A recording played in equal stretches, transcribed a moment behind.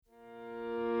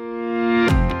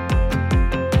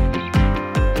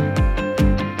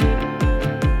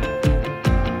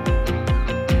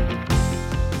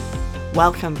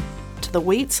Welcome to the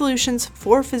Weight Solutions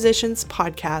for Physicians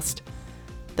podcast,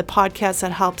 the podcast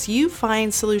that helps you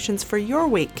find solutions for your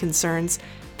weight concerns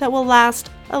that will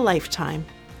last a lifetime.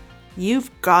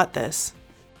 You've got this.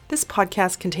 This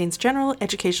podcast contains general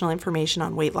educational information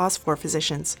on weight loss for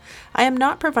physicians. I am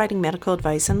not providing medical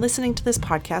advice, and listening to this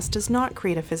podcast does not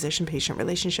create a physician-patient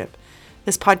relationship.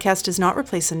 This podcast does not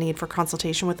replace the need for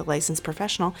consultation with a licensed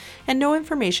professional, and no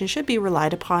information should be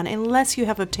relied upon unless you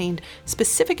have obtained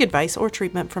specific advice or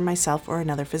treatment from myself or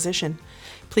another physician.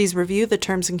 Please review the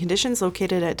terms and conditions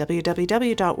located at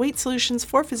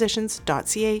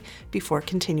www.weightsolutionsforphysicians.ca before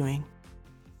continuing.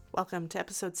 Welcome to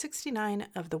episode 69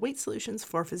 of the Weight Solutions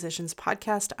for Physicians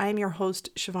podcast. I am your host,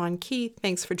 Siobhan Key.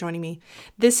 Thanks for joining me.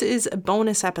 This is a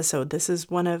bonus episode. This is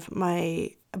one of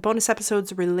my bonus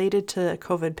episodes related to the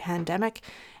COVID pandemic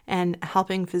and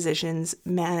helping physicians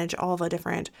manage all the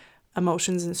different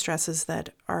emotions and stresses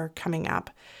that are coming up.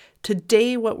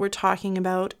 Today, what we're talking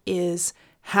about is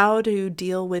how to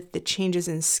deal with the changes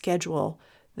in schedule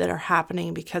that are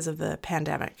happening because of the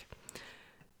pandemic.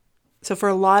 So for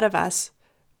a lot of us,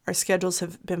 our schedules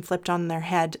have been flipped on their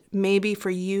head. Maybe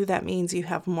for you, that means you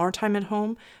have more time at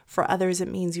home. For others, it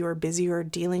means you are busier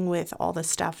dealing with all the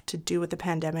stuff to do with the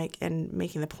pandemic and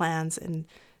making the plans and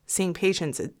seeing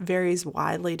patients. It varies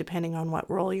widely depending on what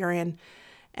role you're in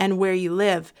and where you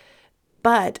live.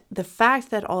 But the fact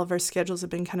that all of our schedules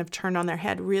have been kind of turned on their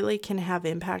head really can have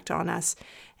impact on us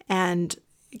and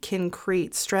can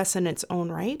create stress in its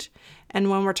own right. And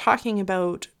when we're talking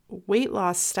about weight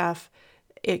loss stuff,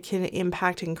 it can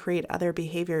impact and create other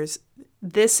behaviors.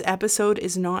 This episode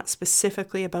is not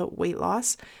specifically about weight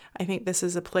loss. I think this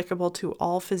is applicable to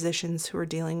all physicians who are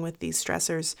dealing with these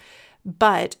stressors.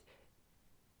 But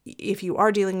if you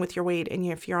are dealing with your weight and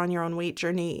if you're on your own weight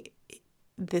journey,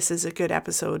 this is a good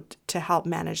episode to help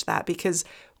manage that, because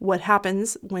what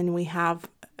happens when we have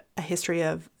a history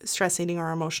of stress eating or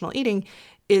emotional eating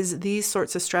is these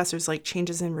sorts of stressors, like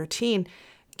changes in routine,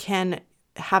 can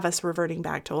have us reverting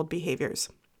back to old behaviors.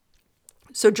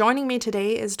 So joining me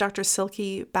today is Dr.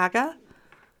 Silky Baga.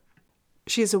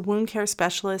 She is a wound care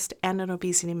specialist and an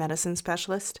obesity medicine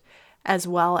specialist, as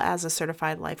well as a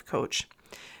certified life coach.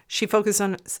 She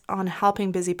focuses on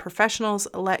helping busy professionals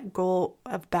let go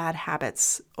of bad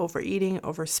habits, overeating,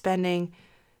 overspending,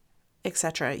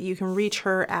 etc. You can reach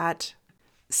her at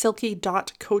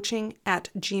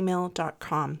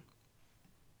silky.coaching@gmail.com.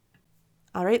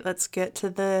 All right, let's get to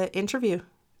the interview.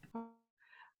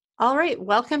 All right,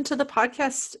 welcome to the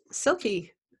podcast,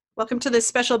 Silky. Welcome to this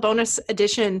special bonus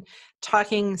edition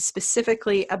talking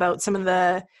specifically about some of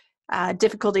the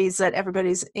difficulties that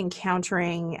everybody's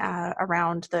encountering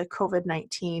around the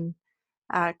COVID-19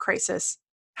 crisis.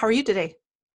 How are you today?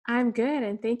 I'm good,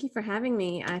 and thank you for having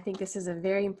me. I think this is a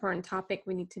very important topic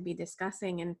we need to be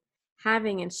discussing and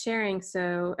having and sharing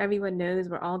so everyone knows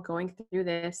we're all going through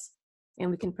this and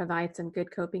we can provide some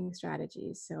good coping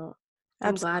strategies. So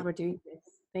I'm glad we're doing this.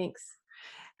 Thanks.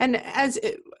 And as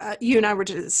you and I were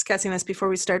discussing this before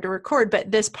we started to record,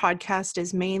 but this podcast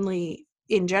is mainly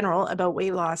in general about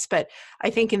weight loss. But I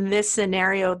think in this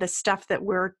scenario, the stuff that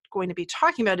we're going to be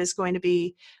talking about is going to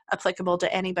be applicable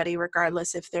to anybody,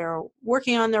 regardless if they're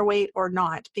working on their weight or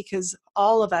not, because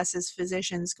all of us as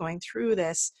physicians going through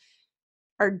this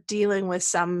are dealing with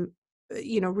some,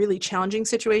 really challenging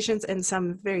situations and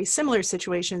some very similar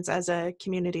situations as a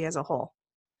community as a whole.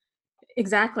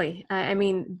 Exactly. I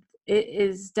mean, it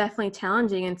is definitely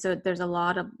challenging. And so there's a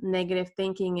lot of negative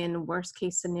thinking and worst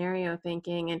case scenario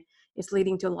thinking, and it's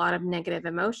leading to a lot of negative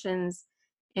emotions,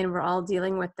 and we're all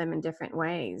dealing with them in different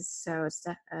ways. So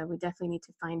we definitely need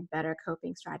to find better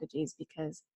coping strategies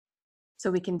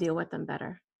so we can deal with them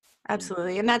better.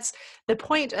 Absolutely. And that's the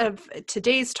point of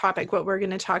today's topic. What we're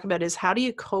going to talk about is how do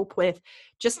you cope with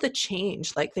just the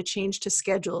change, like the change to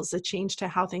schedules, the change to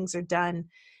how things are done.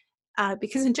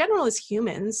 Because in general, as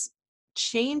humans,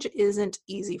 change isn't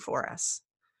easy for us.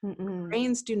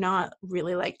 Brains do not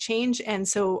really like change. And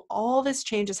so all this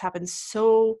change has happened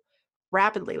so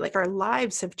rapidly. Like our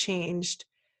lives have changed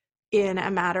in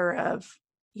a matter of,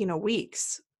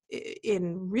 weeks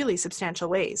in really substantial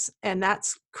ways. And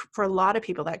that's, for a lot of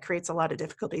people, that creates a lot of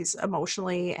difficulties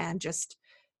emotionally and just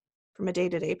from a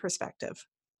day-to-day perspective.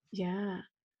 Yeah.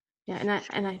 And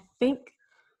I think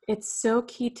it's so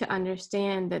key to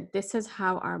understand that this is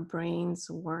how our brains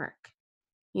work.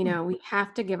 We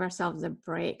have to give ourselves a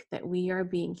break, that we are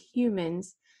being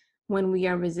humans when we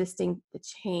are resisting the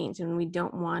change and we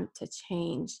don't want to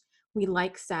change. We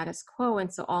like status quo.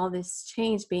 And so all this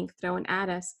change being thrown at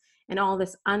us and all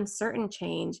this uncertain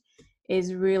change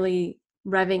is really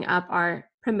revving up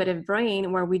our primitive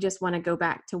brain, where we just want to go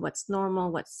back to what's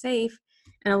normal, what's safe.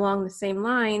 And along the same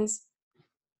lines,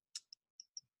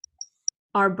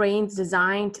 our brain's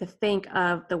designed to think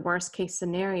of the worst case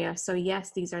scenario. So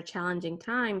yes, these are challenging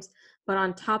times, but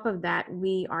on top of that,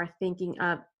 we are thinking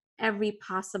of every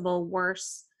possible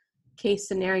worst case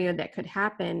scenario that could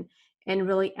happen and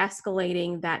really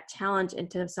escalating that challenge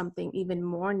into something even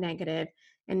more negative.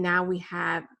 And now we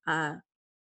have a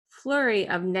flurry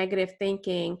of negative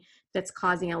thinking that's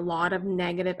causing a lot of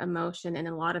negative emotion and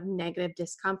a lot of negative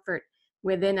discomfort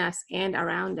within us and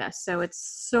around us. So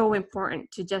it's so important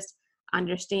to just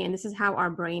understand this is how our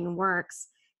brain works.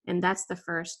 And that's the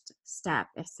first step,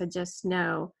 is to just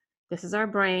know this is our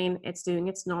brain, it's doing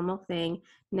its normal thing.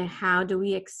 Now, how do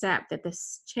we accept that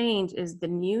this change is the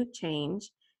new change?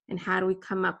 And how do we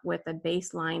come up with a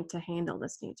baseline to handle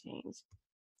this new change?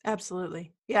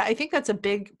 Absolutely. Yeah, I think that's a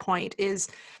big point, is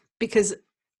because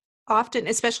often,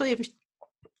 especially if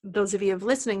those of you have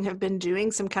listening have been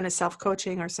doing some kind of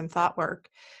self-coaching or some thought work,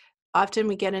 often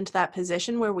we get into that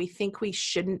position where we think we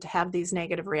shouldn't have these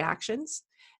negative reactions.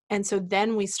 And so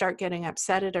then we start getting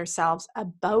upset at ourselves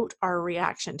about our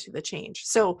reaction to the change.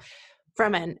 So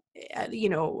from an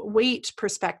weight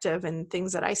perspective and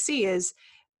things that I see is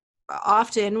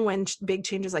often when big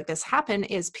changes like this happen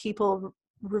is people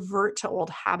revert to old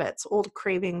habits, old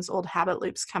cravings, old habit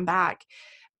loops come back.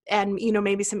 And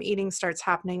maybe some eating starts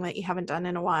happening that you haven't done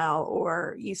in a while,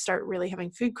 or you start really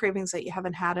having food cravings that you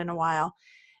haven't had in a while.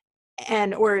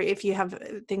 And or if you have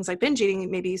things like binge eating,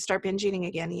 maybe you start binge eating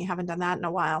again and you haven't done that in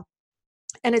a while.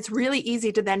 And it's really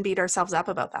easy to then beat ourselves up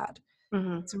about that.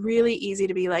 Mm-hmm. It's really easy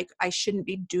to be like, I shouldn't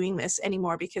be doing this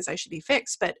anymore because I should be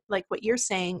fixed. But like what you're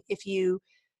saying, if you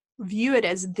view it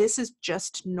as this is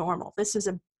just normal, this is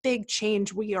a big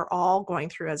change we are all going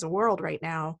through as a world right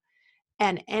now,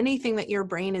 and anything that your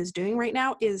brain is doing right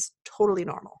now is totally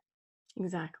normal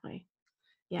Exactly.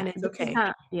 and Yeah, it's this is okay.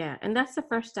 how, yeah, and that's the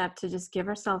first step, to just give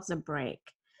ourselves a break.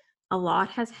 A lot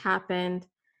has happened.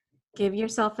 Give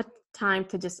yourself a time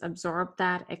to just absorb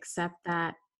that, accept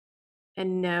that,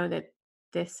 and know that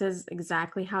this is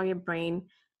exactly how your brain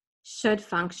should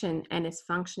function and is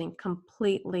functioning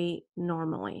completely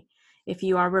normally. If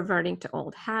you are reverting to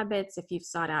old habits, if you've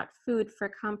sought out food for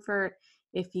comfort,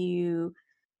 if you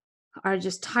are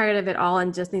just tired of it all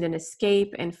and just need an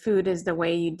escape and food is the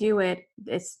way you do it,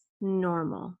 it's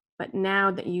normal. But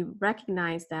now that you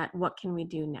recognize that, what can we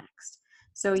do next?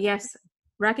 So, yes,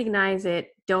 recognize it.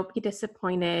 Don't be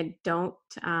disappointed. Don't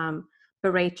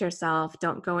berate yourself.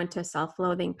 Don't go into a self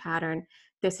loathing pattern.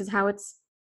 This is how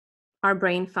our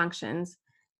brain functions.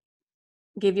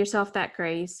 Give yourself that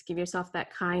grace, give yourself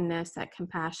that kindness, that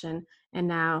compassion. And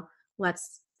now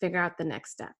let's figure out the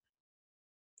next step.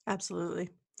 Absolutely.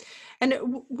 And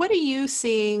what are you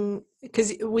seeing?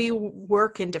 Because we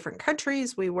work in different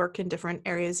countries, we work in different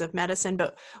areas of medicine,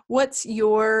 but what's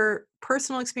your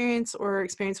personal experience or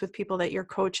experience with people that you're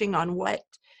coaching on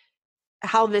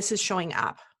how this is showing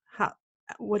up?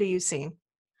 What are you seeing?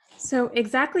 So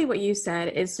exactly what you said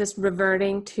is just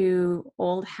reverting to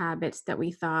old habits that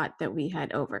we thought that we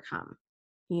had overcome,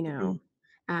 you Mhm. know,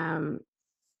 um,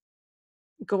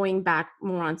 going back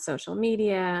more on social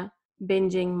media,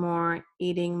 binging more,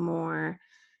 eating more,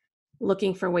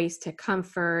 looking for ways to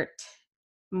comfort,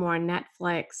 more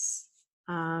Netflix,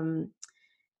 um,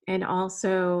 and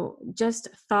also just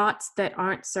thoughts that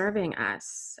aren't serving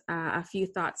us. A few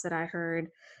thoughts that I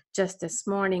heard just this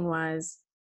morning was,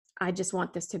 I just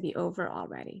want this to be over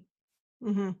already.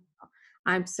 Mhm.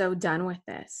 I'm so done with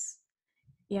this.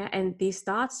 Yeah, and these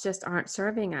thoughts just aren't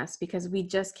serving us because we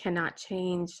just cannot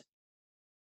change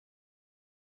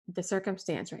the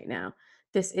circumstance right now.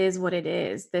 This is what it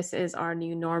is. This is our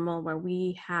new normal where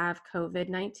we have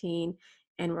COVID-19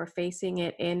 and we're facing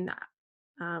it in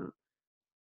um,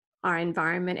 our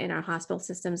environment, in our hospital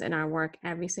systems, in our work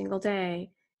every single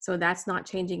day. So that's not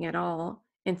changing at all.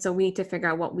 And so we need to figure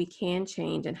out what we can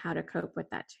change and how to cope with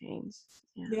that change.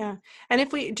 Yeah. Yeah. And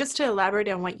if we just to elaborate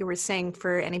on what you were saying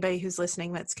for anybody who's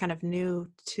listening that's kind of new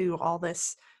to all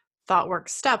this thought work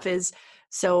stuff is,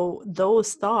 so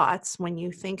those thoughts, when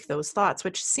you think those thoughts,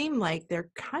 which seem like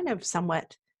they're kind of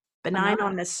somewhat benign Banana.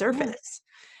 on the Yeah. surface,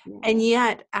 Yeah. and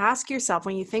yet ask yourself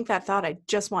when you think that thought, I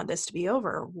just want this to be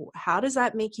over, how does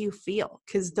that make you feel?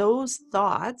 Because those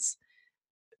thoughts,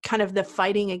 kind of the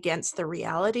fighting against the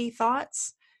reality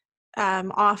thoughts,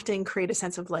 often create a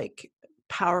sense of like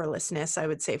powerlessness, I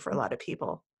would say, for a lot of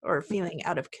people, or feeling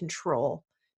out of control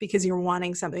because you're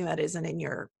wanting something that isn't in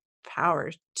your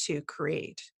power to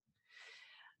create.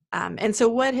 And so,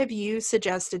 what have you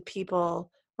suggested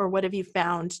people, or what have you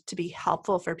found to be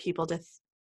helpful for people to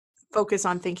focus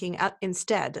on thinking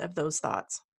instead of those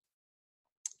thoughts?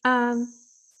 Um,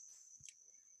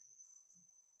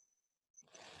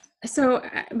 So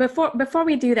before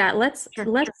we do that, Sure.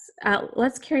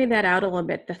 let's carry that out a little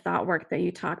bit. The thought work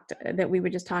that we were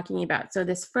just talking about. So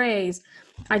this phrase,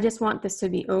 I just want this to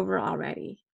be over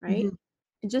already, right?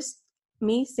 Hmm. Just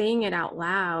me saying it out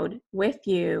loud with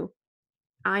you,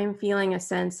 I'm feeling a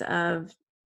sense of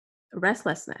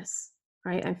restlessness,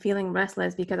 right? I'm feeling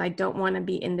restless because I don't want to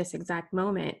be in this exact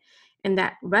moment. And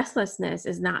that restlessness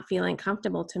is not feeling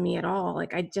comfortable to me at all.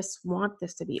 Like, I just want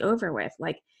this to be over with,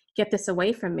 like, get this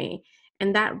away from me.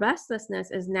 And that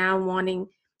restlessness is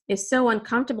so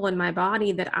uncomfortable in my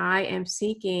body that I am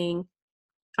seeking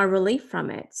a relief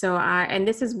from it. And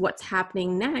this is what's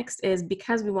happening next is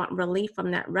because we want relief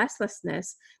from that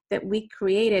restlessness that we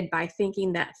created by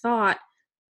thinking that thought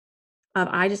of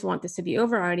I just want this to be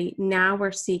over already. Now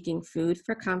we're seeking food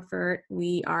for comfort.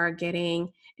 We are getting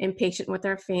impatient with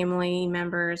our family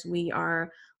members. We are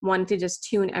wanting to just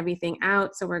tune everything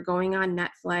out. So we're going on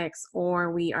Netflix,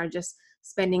 or we are just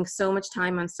spending so much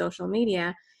time on social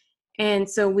media. And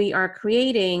so we are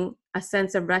creating a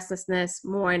sense of restlessness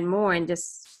more and more and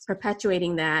just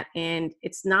perpetuating that. And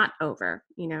it's not over,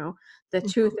 The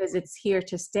truth is it's here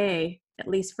to stay, at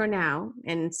least for now.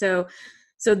 And so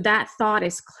that thought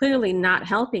is clearly not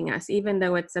helping us, even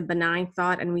though it's a benign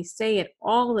thought and we say it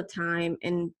all the time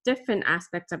in different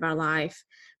aspects of our life.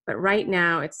 But right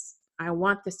now I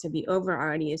want this to be over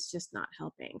already, is just not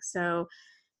helping. So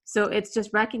it's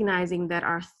just recognizing that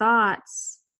our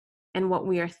thoughts and what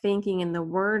we are thinking and the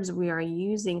words we are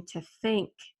using to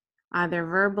think, either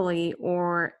verbally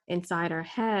or inside our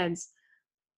heads,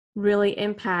 really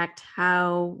impact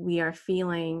how we are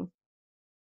feeling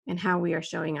and how we are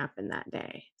showing up in that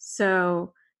day.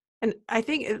 So, And I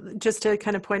think just to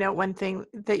kind of point out one thing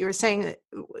that you were saying,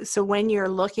 so when you're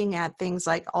looking at things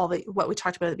like what we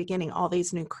talked about at the beginning, all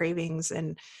these new cravings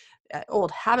and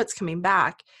old habits coming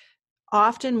back,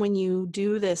 often when you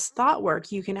do this thought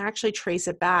work, you can actually trace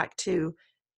it back to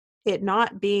it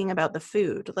not being about the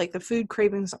food, like the food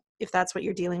cravings, if that's what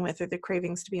you're dealing with, or the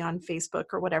cravings to be on Facebook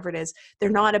or whatever it is, they're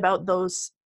not about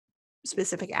those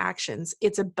specific actions.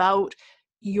 It's about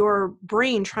your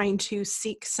brain trying to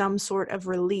seek some sort of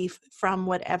relief from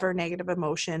whatever negative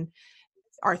emotion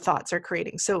our thoughts are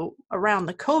creating. So around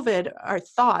the COVID, our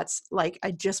thoughts, like,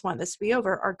 I just want this to be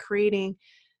over, are creating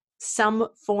some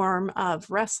form of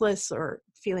restless or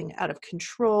feeling out of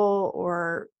control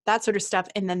or that sort of stuff.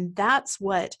 And then that's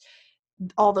what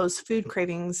all those food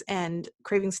cravings and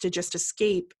cravings to just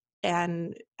escape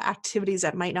and activities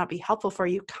that might not be helpful for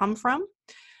you come from.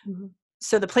 mhm,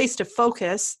 So the place to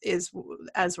focus is,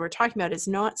 as we're talking about, is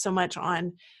not so much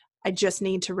on I just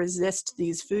need to resist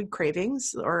these food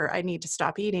cravings or I need to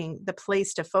stop eating. The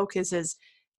place to focus is,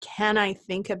 can I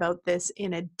think about this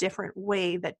in a different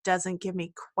way that doesn't give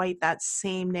me quite that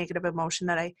same negative emotion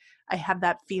that I have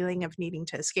that feeling of needing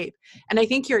to escape. And I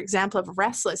think your example of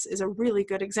restless is a really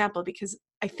good example, because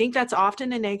I think that's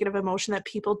often a negative emotion that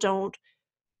people don't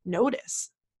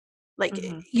notice. Like,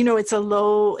 mhm,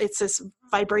 it's this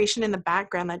vibration in the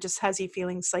background that just has you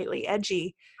feeling slightly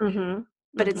edgy, mhm,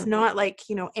 but it's mhm. not like,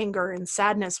 anger and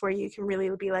sadness where you can really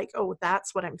be like, oh,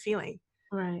 that's what I'm feeling.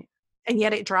 Right. And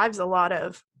yet it drives a lot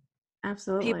of people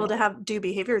Absolutely. to do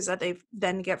behaviors that they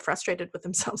then get frustrated with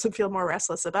themselves and feel more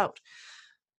restless about.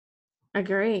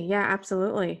 Agree. Yeah,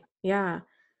 absolutely. Yeah.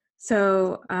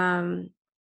 So,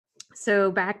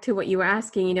 so back to what you were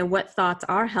asking, what thoughts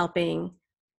are helping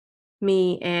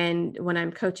me and when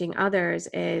I'm coaching others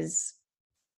is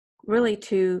really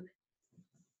to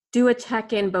do a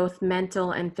check-in, both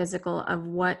mental and physical, of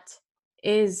what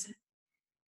is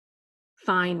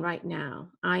fine right now.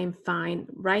 I am fine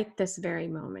right this very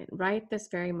moment, right this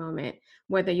very moment,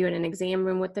 whether you're in an exam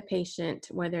room with the patient,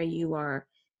 whether you are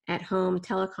at home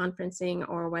teleconferencing,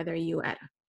 or whether you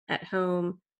at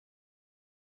home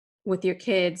with your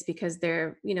kids because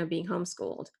they're, being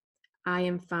homeschooled. I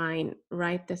am fine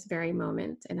right this very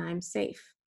moment and I'm safe,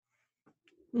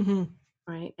 Hmm.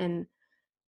 right? And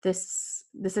this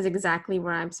is exactly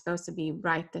where I'm supposed to be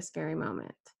right this very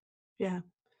moment. Yeah.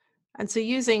 And so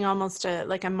using almost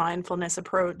like a mindfulness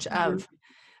approach Mhm. of,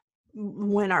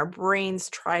 when our brains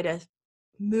try to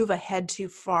move ahead too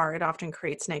far, it often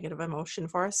creates negative emotion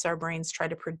for us. Our brains try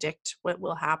to predict what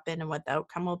will happen and what the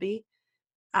outcome will be.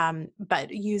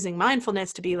 But using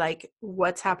mindfulness to be like,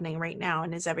 what's happening right now?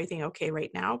 And is everything okay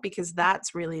right now? Because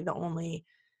that's really the only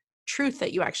truth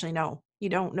that you actually know. You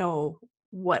don't know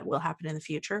what will happen in the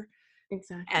future.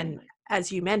 Exactly. And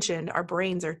as you mentioned, our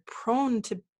brains are prone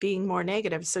to being more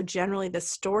negative. So generally, the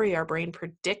story our brain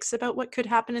predicts about what could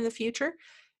happen in the future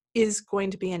is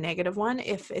going to be a negative one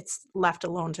if it's left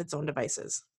alone to its own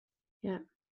devices. Yeah.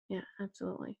 Yeah,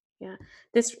 absolutely. Yeah.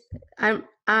 This I'm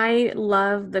I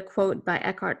love the quote by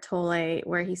Eckhart Tolle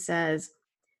where he says,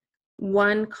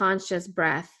 one conscious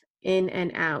breath in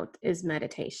and out is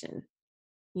meditation,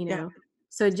 you Yeah. know?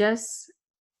 So just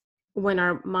when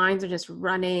our minds are just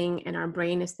running and our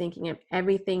brain is thinking of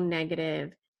everything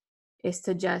negative, is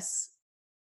to just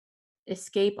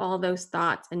escape all those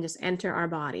thoughts and just enter our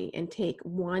body and take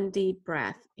one deep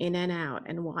breath in and out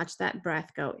and watch that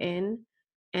breath go in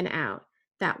and out.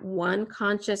 That one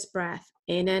conscious breath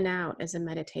in and out is a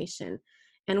meditation.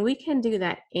 And we can do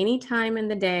that anytime in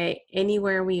the day,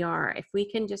 anywhere we are. If we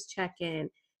can just check in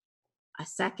a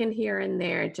second here and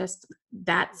there, just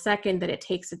that second that it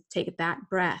takes to take that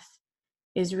breath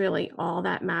is really all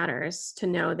that matters, to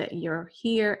know that you're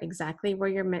here exactly where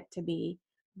you're meant to be,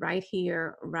 right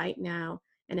here, right now.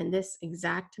 And in this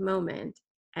exact moment,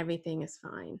 everything is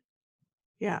fine.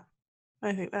 Yeah.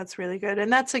 I think that's really good.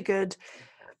 And that's a good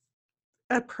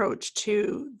approach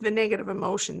to the negative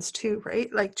emotions too,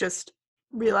 right? Like just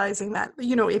realizing that,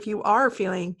 if you are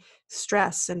feeling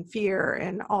stress and fear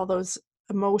and all those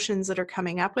emotions that are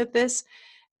coming up with this,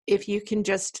 if you can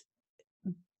just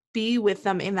be with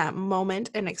them in that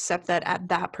moment and accept that at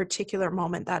that particular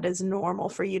moment, that is normal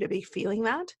for you to be feeling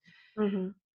that, Mm-hmm.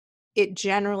 it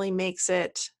generally makes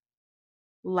it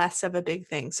less of a big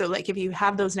thing. So like if you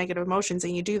have those negative emotions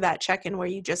and you do that check-in where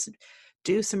you just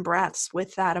do some breaths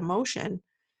with that emotion,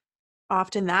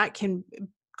 often that can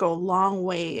go a long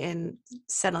way in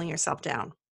settling yourself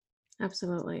down.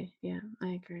 Absolutely. Yeah, I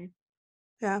agree.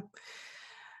 Yeah.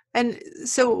 And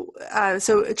so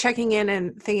checking in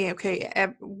and thinking, okay,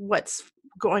 what's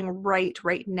going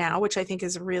right now, which I think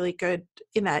is really good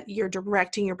in that you're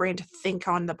directing your brain to think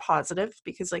on the positive,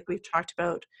 because like we've talked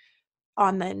about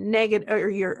on the negative, or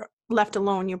you're left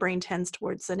alone, your brain tends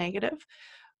towards the negative.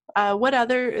 What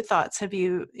other thoughts have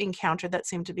you encountered that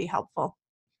seem to be helpful?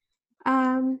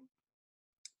 Um,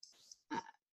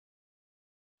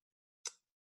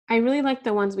 I really like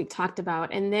the ones we talked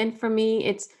about. And then for me,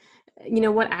 it's,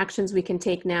 what actions we can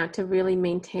take now to really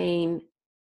maintain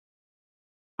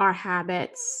our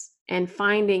habits and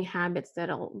finding habits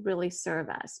that'll really serve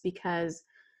us. Because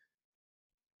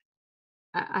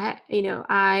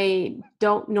I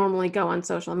don't normally go on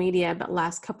social media, but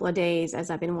last couple of days, as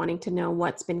I've been wanting to know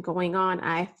what's been going on,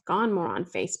 I've gone more on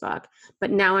Facebook.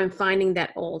 But now I'm finding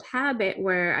that old habit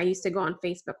where I used to go on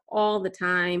Facebook all the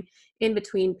time, in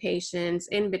between patients,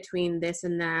 in between this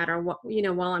and that, or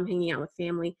while I'm hanging out with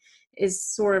family, is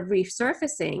sort of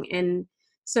resurfacing. And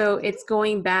so it's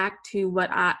going back to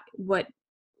what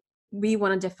we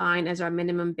want to define as our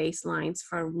minimum baselines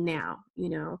for now.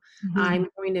 Mhm. I'm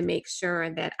going to make sure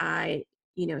that I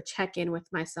check in with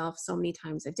myself so many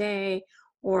times a day,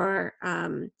 or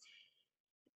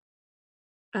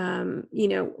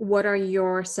what are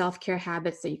your self-care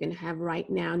habits that you can have right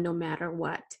now, no matter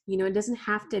what. It doesn't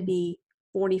have to be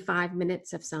 45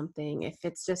 minutes of something. If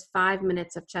it's just 5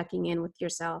 minutes of checking in with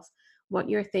yourself, what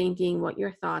you're thinking, what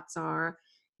your thoughts are,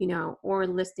 or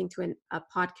listening to a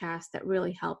podcast that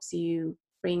really helps you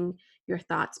bring your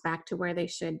thoughts back to where they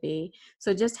should be.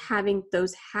 So just having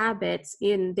those habits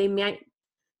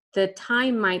the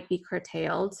time might be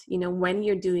curtailed, when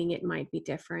you're doing it might be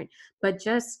different, but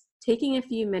just taking a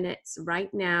few minutes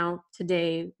right now,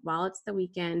 today, while it's the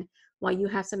weekend, while you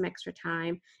have some extra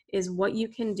time, is what you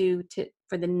can do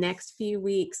for the next few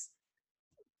weeks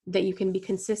that you can be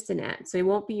consistent at. So it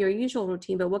won't be your usual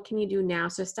routine, but what can you do now?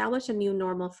 So establish a new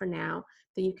normal for now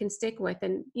that you can stick with.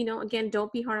 And, again,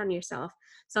 don't be hard on yourself.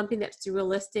 Something that's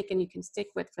realistic and you can stick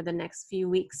with for the next few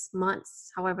weeks,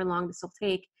 months, however long this will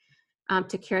take,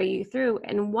 to carry you through.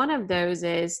 And one of those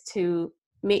is to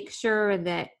make sure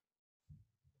that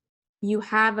you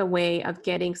have a way of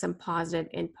getting some positive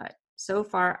input. So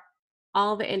far,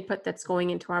 all the input that's going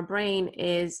into our brain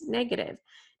is negative.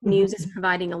 News is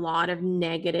providing a lot of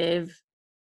negative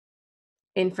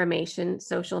information.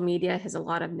 Social media has a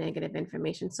lot of negative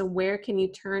information. So, where can you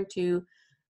turn to,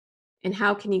 and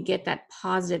how can you get that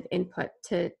positive input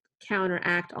to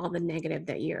counteract all the negative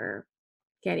that you're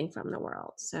getting from the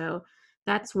world? So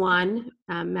that's one,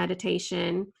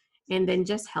 meditation, and then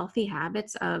just healthy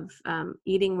habits of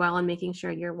eating well and making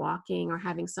sure you're walking or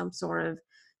having some sort of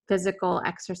physical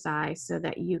exercise so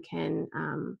that you can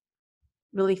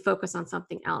really focus on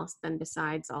something else than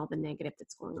besides all the negative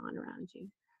that's going on around you.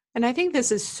 And I think this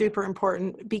is super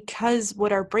important because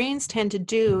what our brains tend to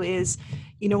do is,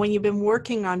 when you've been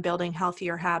working on building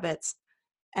healthier habits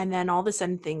and then all of a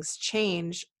sudden things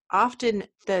change, often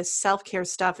the self-care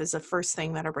stuff is the first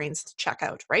thing that our brains check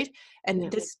out, right? And Yeah.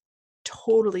 this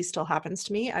totally still happens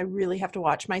to me. I really have to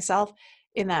watch myself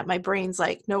in that my brain's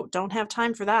like, no, don't have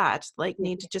time for that. Like, Yeah.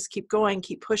 need to just keep going,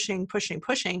 keep pushing, pushing,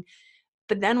 pushing.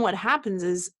 But then what happens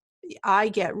is I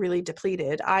get really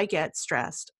depleted. I get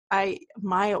stressed.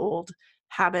 My old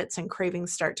habits and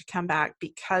cravings start to come back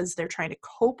because they're trying to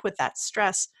cope with that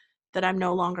stress that I'm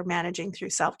no longer managing through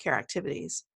self-care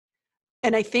activities.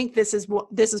 And I think this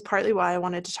is partly why I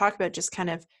wanted to talk about just kind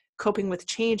of coping with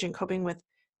change and coping with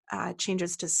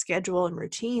changes to schedule and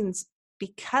routines,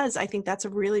 because I think that's a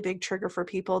really big trigger for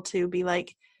people to be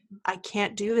like, I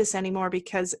can't do this anymore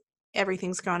because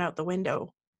everything's gone out the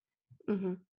window.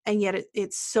 Mm-hmm. And yet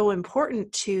it's so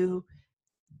important to,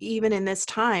 even in this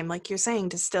time, like you're saying,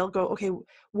 to still go, okay,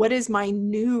 what is my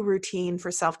new routine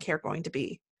for self-care going to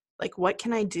be? Like, what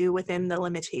can I do within the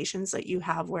limitations that you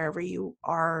have wherever you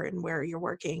are and where you're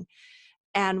working?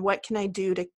 And what can I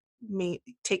do to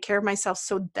take care of myself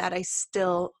so that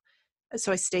so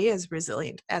I stay as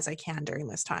resilient as I can during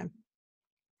this time?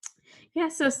 Yeah,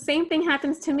 so same thing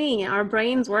happens to me. Our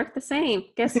brains work the same.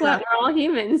 Guess what? Yeah. We're all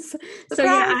humans. So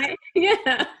Surprise.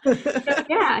 yeah. So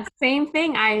yeah, same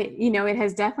thing. It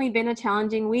has definitely been a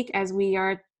challenging week as we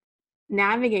are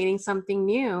navigating something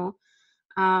new.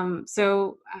 I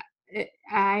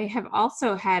have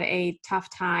also had a tough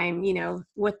time,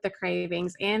 with the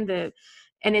cravings and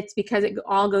it's because it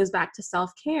all goes back to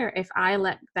self-care. If I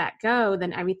let that go,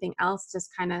 then everything else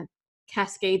just kind of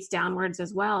cascades downwards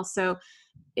as well. So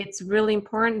it's really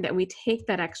important that we take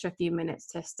that extra few minutes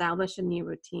to establish a new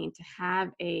routine, to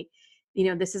have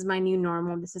this is my new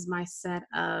normal. This is my set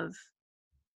of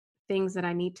things that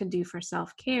I need to do for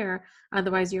self-care.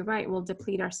 Otherwise, you're right, we'll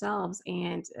deplete ourselves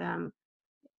and and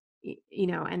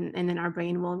then our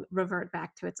brain will revert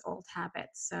back to its old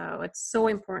habits. So it's so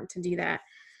important to do that.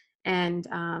 And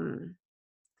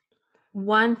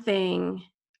one thing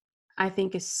I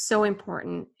think is so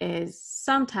important is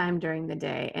sometime during the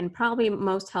day, and probably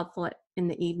most helpful in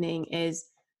the evening, is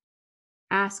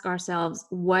ask ourselves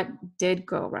what did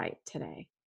go right today,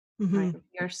 right? Hmm.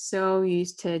 We are so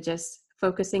used to just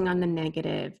focusing on the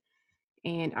negative,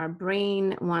 and our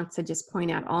brain wants to just point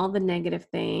out all the negative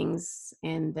things,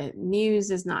 and the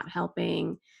news is not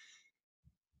helping.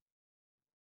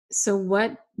 So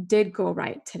what did go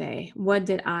right today? What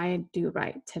did I do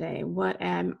right today? What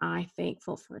am I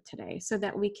thankful for today? So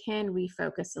that we can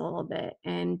refocus a little bit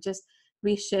and just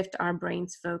reshift our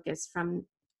brain's focus from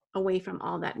away from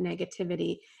all that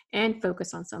negativity and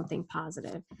focus on something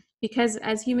positive. Because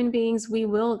as human beings, we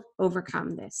will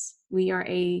overcome this. We are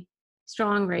a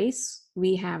strong race.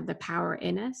 We have the power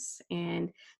in us.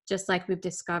 And just like we've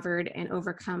discovered and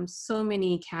overcome so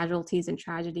many casualties and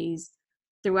tragedies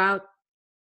throughout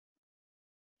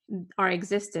our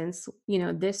existence,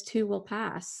 this too will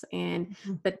pass. And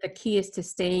but the key is to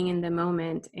staying in the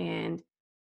moment and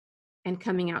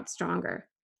coming out stronger.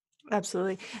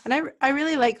 Absolutely. And I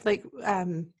really like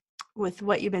with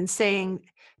what you've been saying,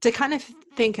 to kind of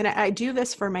think, and I do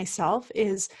this for myself,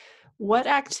 is what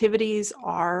activities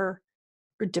are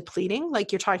depleting,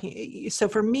 like you're talking. So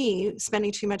for me,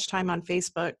 spending too much time on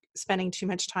Facebook, spending too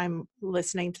much time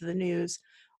listening to the news,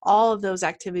 all of those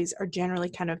activities are generally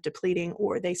kind of depleting,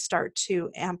 or they start to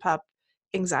amp up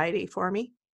anxiety for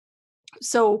me.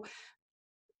 So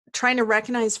trying to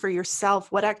recognize for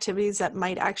yourself what activities that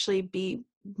might actually be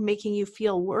making you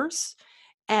feel worse,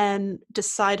 and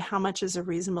decide how much is a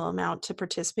reasonable amount to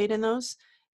participate in those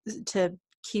to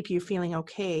keep you feeling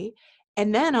okay.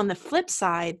 And then on the flip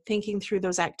side, thinking through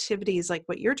those activities like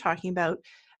what you're talking about,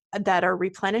 that are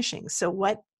replenishing. So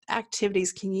what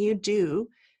activities can you do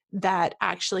that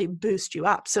actually boost you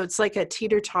up? So it's like a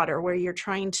teeter-totter where you're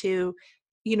trying to,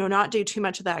 not do too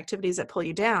much of the activities that pull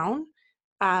you down,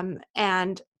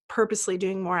 and purposely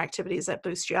doing more activities that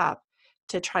boost you up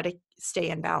to try to stay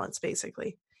in balance,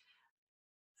 basically.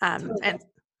 Um, Totally. and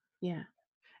Yeah,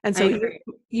 and I so agree.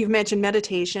 you've mentioned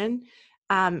meditation.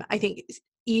 I think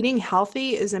eating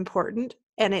healthy is important,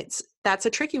 and that's a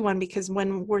tricky one, because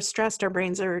when we're stressed, our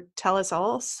brains tell us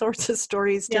all sorts of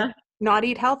stories to Yeah. not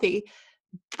eat healthy.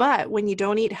 But when you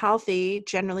don't eat healthy,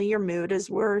 generally your mood is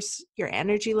worse, your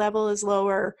energy level is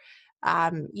lower.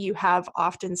 You have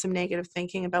often some negative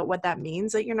thinking about what that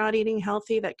means that you're not eating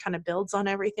healthy, that kind of builds on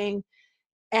everything.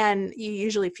 And you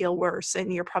usually feel worse,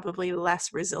 and you're probably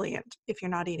less resilient if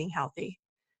you're not eating healthy.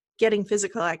 Getting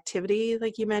physical activity,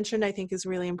 like you mentioned, I think is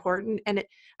really important. And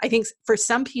I think for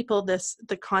some people,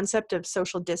 the concept of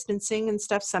social distancing and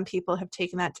stuff, some people have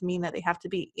taken that to mean that they have to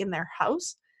be in their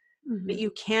house, but Hmm.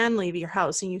 you can leave your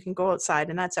house and you can go outside,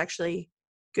 and that's actually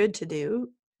good to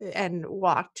do, and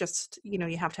walk. Just,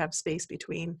 you have to have space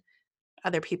between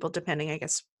other people, depending, I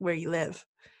guess, where you live.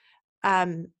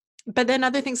 Um, but then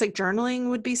other things like journaling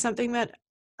would be something that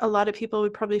a lot of people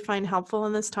would probably find helpful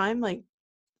in this time, like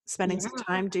spending some Yeah.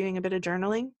 time doing a bit of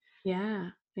journaling. Yeah.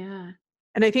 Yeah.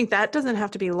 And I think that doesn't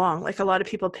have to be long. Like a lot of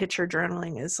people picture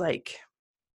journaling as like,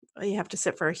 you have to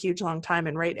sit for a huge long time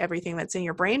and write everything that's in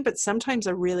your brain. But sometimes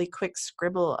a really quick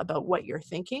scribble about what you're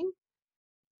thinking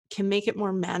can make it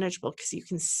more manageable because you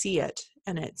can see it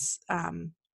and it's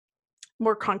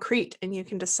more concrete and you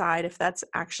can decide if that's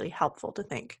actually helpful to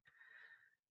think.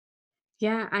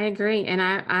 Yeah, I agree. And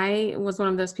I was one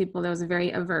of those people that was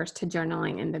very averse to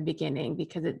journaling in the beginning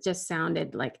because it just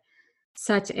sounded like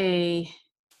such a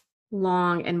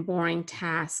long and boring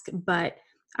task. But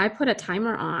I put a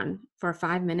timer on for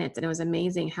 5 minutes, and it was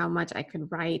amazing how much I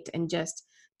could write and just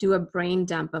do a brain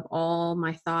dump of all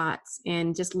my thoughts.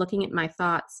 And just looking at my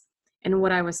thoughts and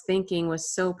what I was thinking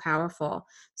was so powerful.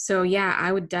 So, yeah,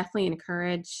 I would definitely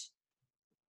encourage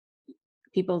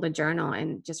people to journal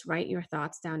and just write your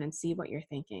thoughts down and see what you're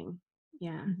thinking.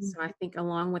 Yeah. Mhm. So I think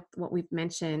along with what we've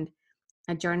mentioned,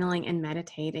 journaling and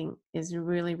meditating is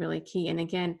really, really key. And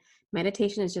again,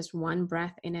 meditation is just one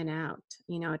breath in and out.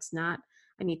 It's not,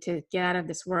 I need to get out of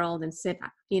this world and sit,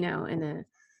 in a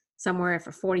somewhere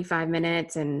for 45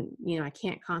 minutes and, I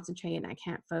can't concentrate and I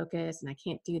can't focus and I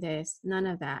can't do this. None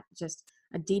of that. Just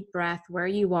a deep breath where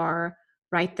you are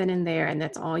right then and there. And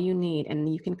that's all you need.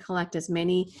 And you can collect as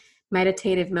many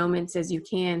meditative moments as you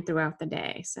can throughout the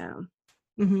day. So,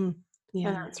 Mhm. And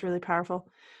yeah. that's really powerful.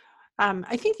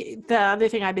 I think the other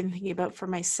thing I've been thinking about for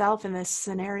myself in this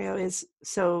scenario is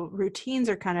so routines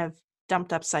are kind of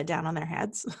dumped upside down on their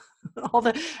heads.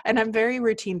 And I'm very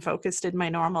routine focused in my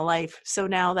normal life. So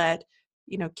now that,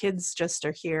 kids just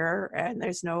are here and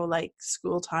there's no like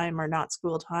school time or not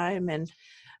school time.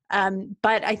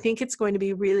 But I think it's going to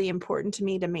be really important to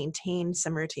me to maintain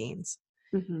some routines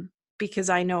Hmm. because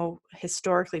I know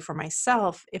historically for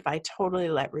myself, if I totally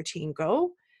let routine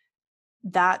go,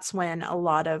 that's when a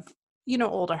lot of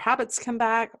older habits come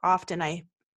back. Often I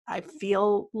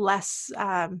feel less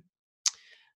I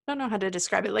don't know how to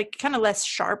describe it, like kind of less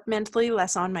sharp mentally,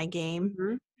 less on my game.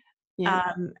 Hmm.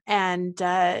 Yeah. And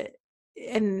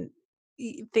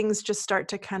things just start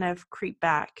to kind of creep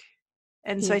back.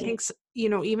 And so I Yeah. think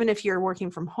even if you're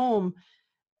working from home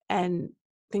and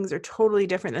things are totally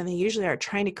different than they usually are,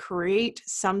 trying to create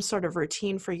some sort of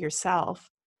routine for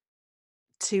yourself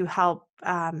to help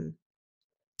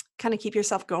kind of keep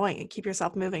yourself going and keep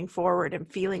yourself moving forward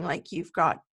and feeling like you've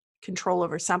got control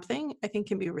over something, I think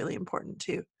can be really important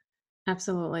too.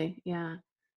 Absolutely. Yeah.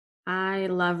 I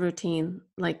love routine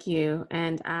like you.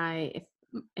 And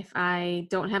if I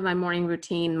don't have my morning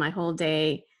routine, my whole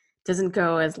day doesn't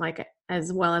go as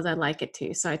well as I'd like it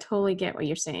to. So I totally get what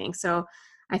you're saying. So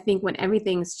I think when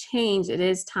everything's changed, it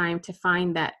is time to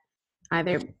find that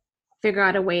either figure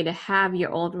out a way to have your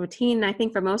old routine. And I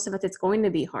think for most of us it's going to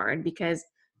be hard because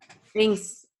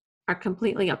things are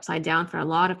completely upside down for a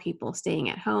lot of people, staying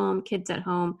at home, kids at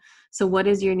home. So what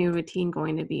is your new routine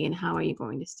going to be and how are you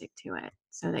going to stick to it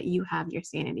so that you have your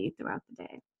sanity throughout the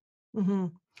day? Hmm.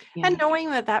 And Yeah. knowing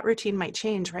that that routine might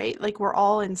change, right? Like we're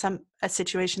all in a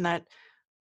situation that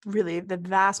really the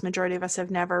vast majority of us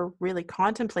have never really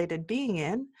contemplated being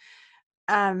in.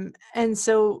 And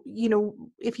so,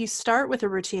 if you start with a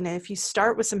routine and if you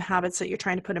start with some habits that you're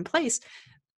trying to put in place,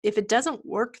 if it doesn't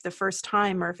work the first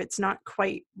time or if it's not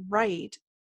quite right,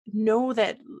 know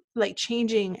that like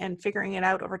changing and figuring it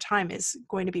out over time is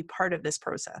going to be part of this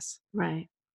process. Right.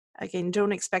 Again,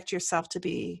 don't expect yourself to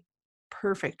be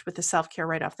perfect with the self-care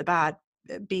right off the bat.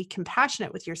 Be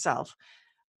compassionate with yourself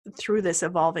through this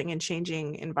evolving and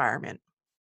changing environment.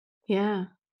 Yeah.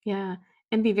 Yeah.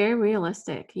 And be very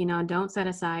realistic. Don't set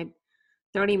aside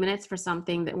 30 minutes for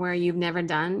something that where you've never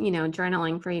done,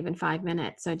 journaling for even 5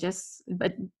 minutes.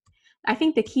 But I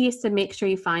think the key is to make sure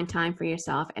you find time for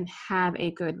yourself and have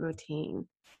a good routine.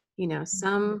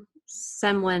 Some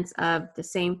semblance of the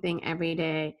same thing every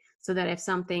day so that if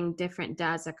something different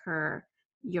does occur,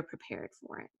 you're prepared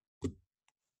for it.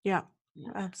 Yeah,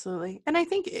 Yeah. absolutely. And I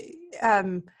think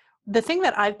the thing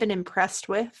that I've been impressed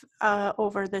with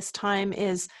over this time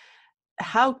is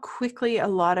how quickly a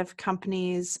lot of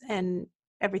companies and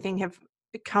everything have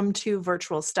come to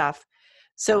virtual stuff.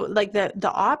 So like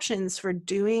the options for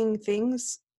doing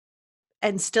things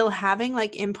and still having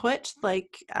like input,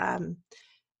 like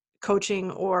coaching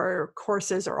or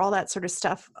courses or all that sort of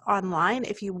stuff online,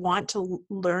 if you want to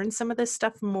learn some of this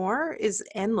stuff more, is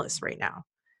endless right now.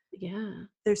 Yeah.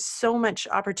 There's so much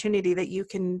opportunity that you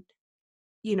can,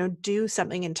 do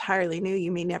something entirely new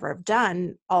you may never have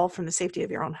done, all from the safety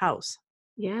of your own house.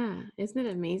 Yeah. Isn't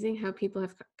it amazing how people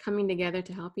have coming together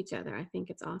to help each other? I think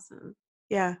it's awesome.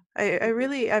 Yeah, I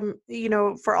really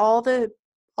for all the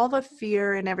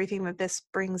fear and everything that this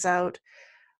brings out,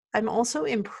 I'm also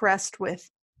impressed with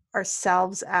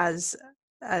ourselves as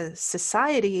a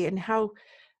society and how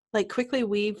like quickly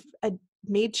we've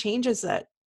made changes that,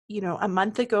 a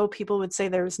month ago, people would say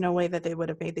there was no way that they would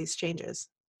have made these changes.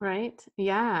 Right?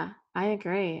 Yeah, I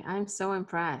agree. I'm so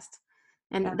impressed.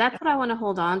 Yeah. And that's what I want to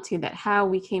hold on to, that how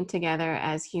we came together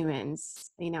as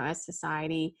humans, as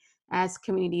society, as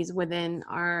communities within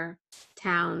our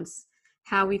towns,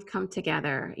 how we've come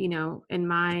together, in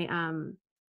my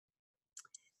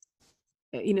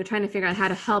trying to figure out how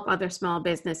to help other small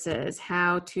businesses,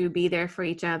 how to be there for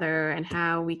each other, and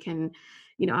how we can,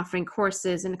 offering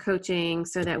courses and coaching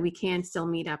so that we can still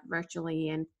meet up virtually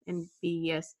and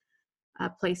be a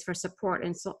place for support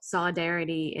and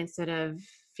solidarity instead of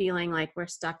feeling like we're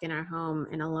stuck in our home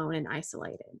and alone and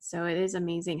isolated. So it is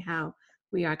amazing how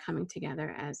we are coming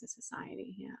together as a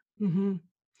society. Yeah. Mm-hmm.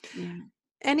 Yeah.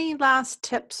 Any last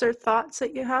tips or thoughts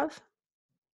that you have?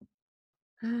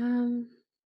 Um,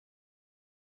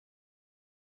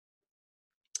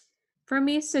 for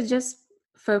me, so just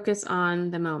focus on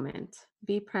the moment,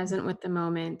 be present with the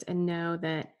moment, and know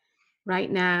that right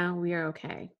now we are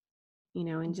okay, and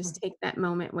Mhm. just take that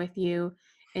moment with you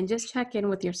and just check in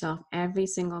with yourself every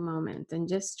single moment and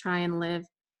just try and live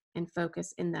and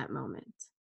focus in that moment.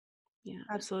 Yeah.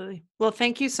 Absolutely. Well,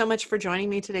 thank you so much for joining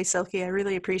me today, Silky. I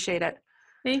really appreciate it.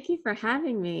 Thank you for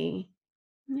having me.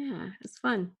 Yeah, it's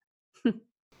fun.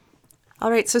 All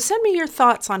right, so send me your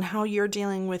thoughts on how you're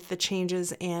dealing with the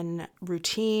changes in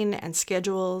routine and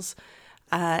schedules,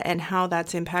 and how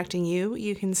that's impacting you.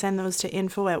 You can send those to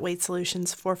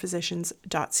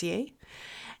info@weightsolutionsforphysicians.ca.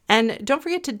 And don't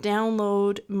forget to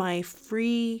download my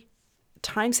free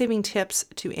time-saving tips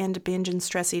to end binge and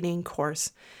stress eating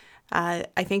course. I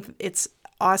think it's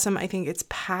awesome. I think it's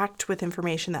packed with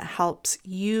information that helps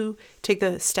you take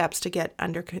the steps to get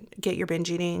your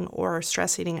binge eating or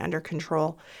stress eating under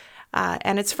control.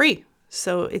 And it's free.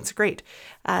 So it's great.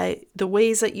 The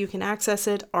ways that you can access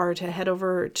it are to head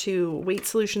over to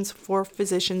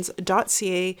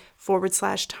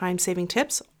weightsolutionsforphysicians.ca/time-saving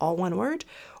tips, all one word.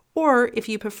 Or if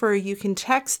you prefer, you can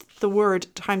text the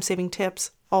word time-saving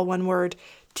tips, all one word,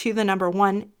 to the number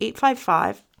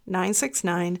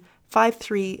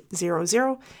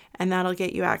 1-855-969-5300, and that'll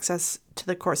get you access to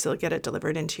the course. You'll get it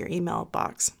delivered into your email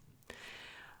box.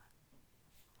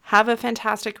 Have a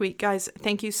fantastic week, guys.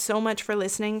 Thank you so much for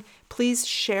listening. Please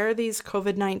share these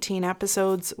COVID-19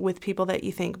 episodes with people that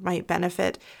you think might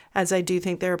benefit, as I do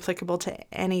think they're applicable to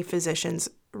any physicians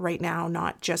right now,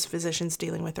 not just physicians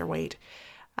dealing with their weight.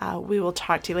 We will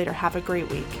talk to you later. Have a great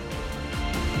week.